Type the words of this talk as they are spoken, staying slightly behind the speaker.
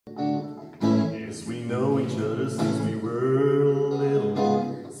Yes, we know each other since we were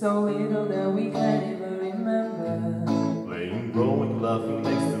little. So little that we can't even remember. Playing, growing, laughing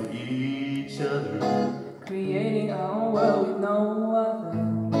next to each other. Creating our own world with no other.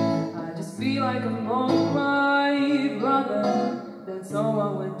 I just feel like I'm on my brother than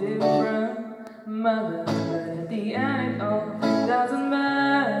someone with different mother. But at the end it all doesn't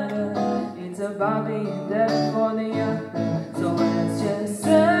matter. It's about being there for the other. So let's just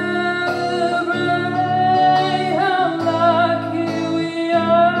celebrate how lucky we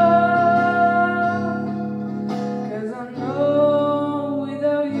are. 'Cause I know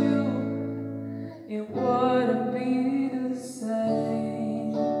without you it wouldn't be the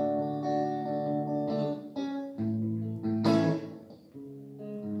same.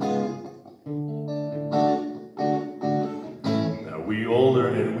 Now we older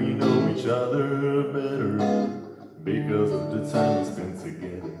and we know each other better because of the time we spent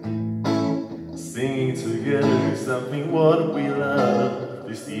together. Singing together is something what we love.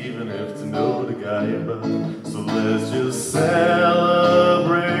 Just even have to know the guy above. So let's just celebrate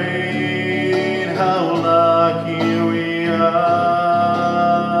how loud